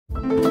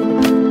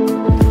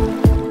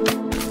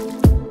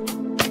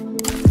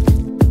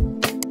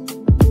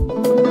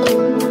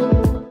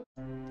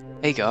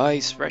Hey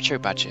guys, Retro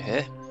Badger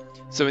here.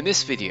 So in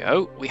this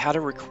video we had a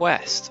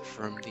request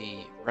from the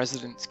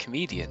resident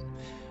comedian,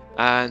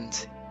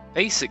 and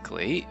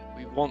basically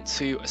we want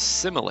to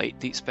assimilate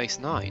Deep Space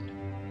Nine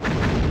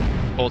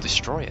or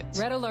destroy it.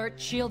 Red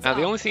alert, shields Now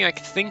the up. only thing I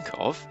can think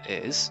of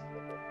is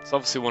it's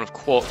obviously one of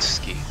Quark's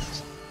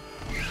schemes.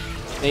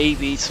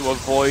 Maybe to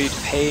avoid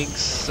paying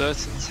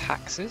certain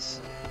taxes?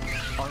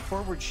 Our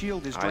forward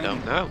shield is I draining.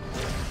 don't know.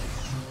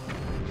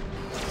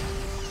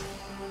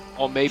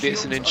 Or maybe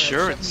it's an Shields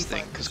are at insurance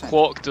thing, 75%. because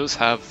Quark does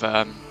have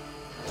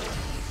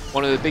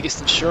one of the biggest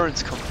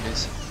insurance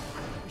companies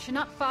We should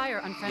not fire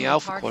in unfriendly the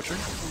Alpha targets.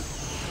 Quadrant.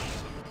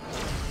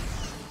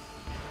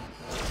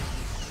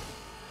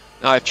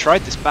 Now I've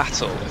tried this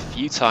battle a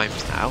few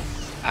times now,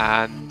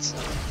 and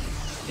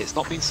it's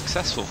not been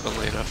successful,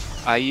 funnily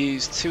enough. I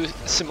used 2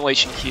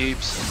 assimilation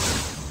cubes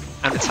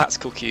and a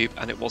tactical cube,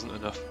 and it wasn't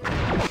enough.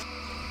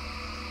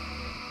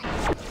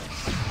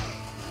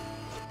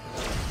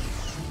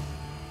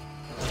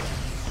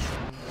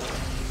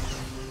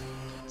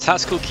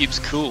 Tactical cube's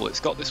cool, it's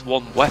got this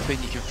one weapon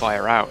you can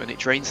fire out and it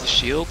drains the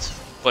shield,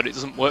 but it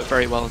doesn't work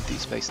very well in Deep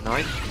Space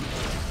Nine.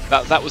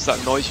 That was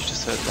that noise you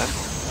just heard then.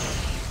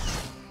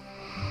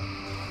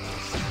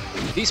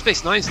 Deep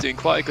Space Nine's doing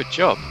quite a good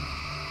job.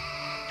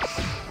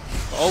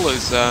 All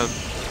those,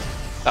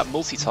 that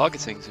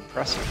multi-targeting's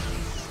impressive.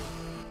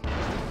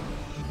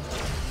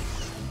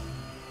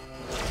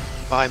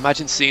 Wow,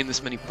 imagine seeing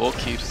this many Borg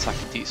cubes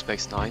attacking Deep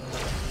Space Nine.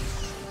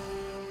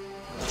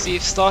 See,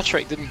 if Star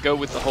Trek didn't go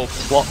with the whole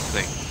plot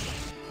thing,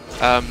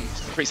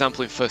 for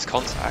example in First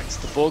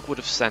Contact, the Borg would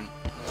have sent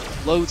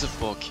loads of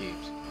Borg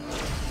cubes.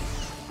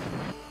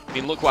 I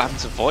mean, look what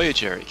happened to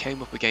Voyager, it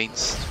came up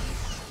against,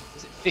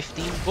 was it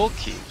 15 Borg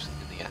cubes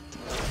in the end?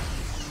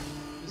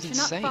 It was We should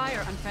insane. not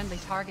fire unfriendly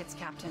targets,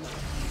 Captain.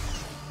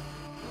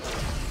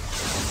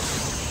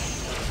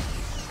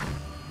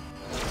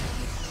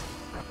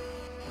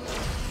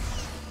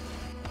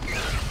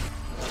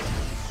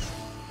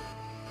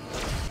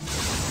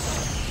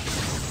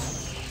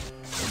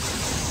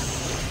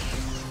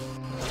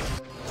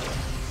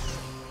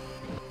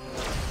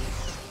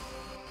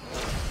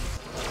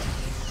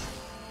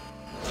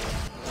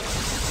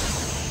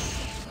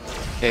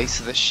 Okay,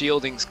 so the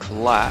shielding's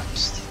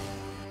collapsed.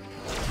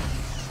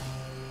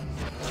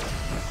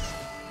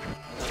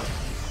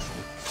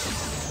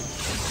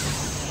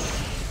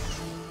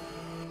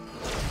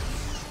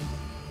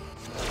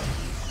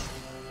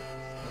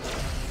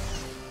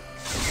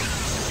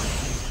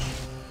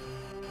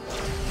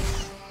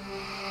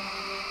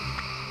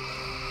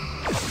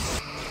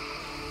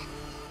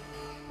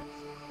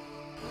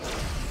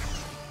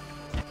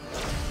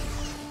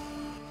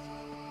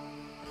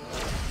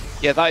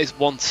 Yeah, that is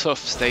one tough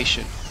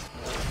station.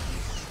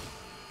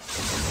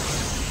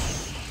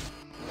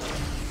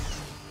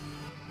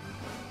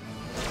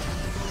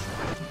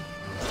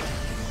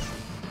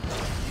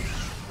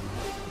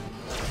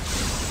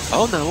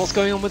 Oh no, what's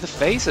going on with the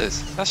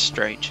phasers? That's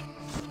strange.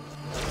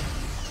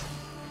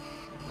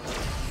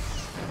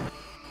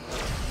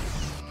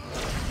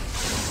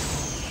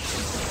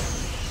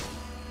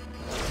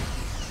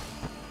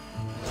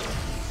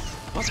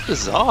 That's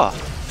bizarre.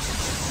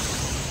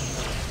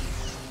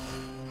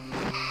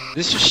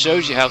 This just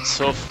shows you how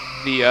tough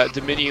the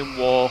Dominion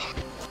War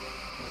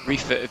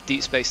refit of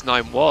Deep Space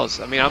Nine was.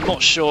 I mean, I'm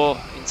not sure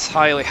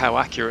entirely how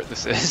accurate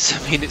this is.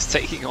 I mean, it's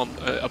taking on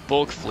a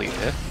Borg fleet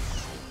here.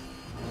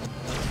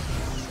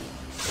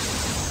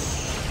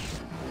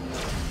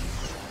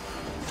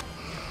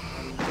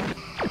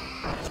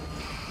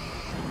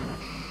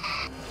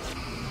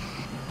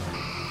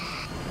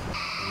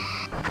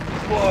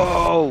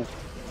 Whoa!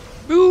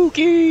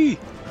 Moogie!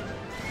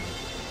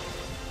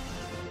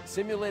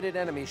 Simulated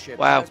enemy ship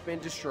Wow. has been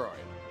destroyed.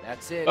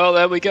 That's it. Well,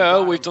 there we go.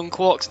 Got We've him. done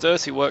Quark's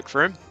dirty work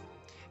for him.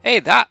 Hey,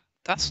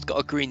 that's got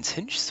a green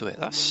tinge to it.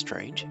 That's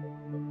strange.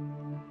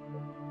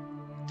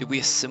 Did we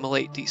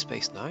assimilate Deep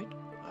Space Nine?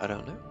 I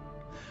don't know.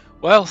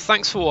 Well,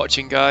 thanks for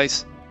watching,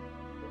 guys.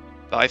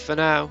 Bye for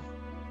now.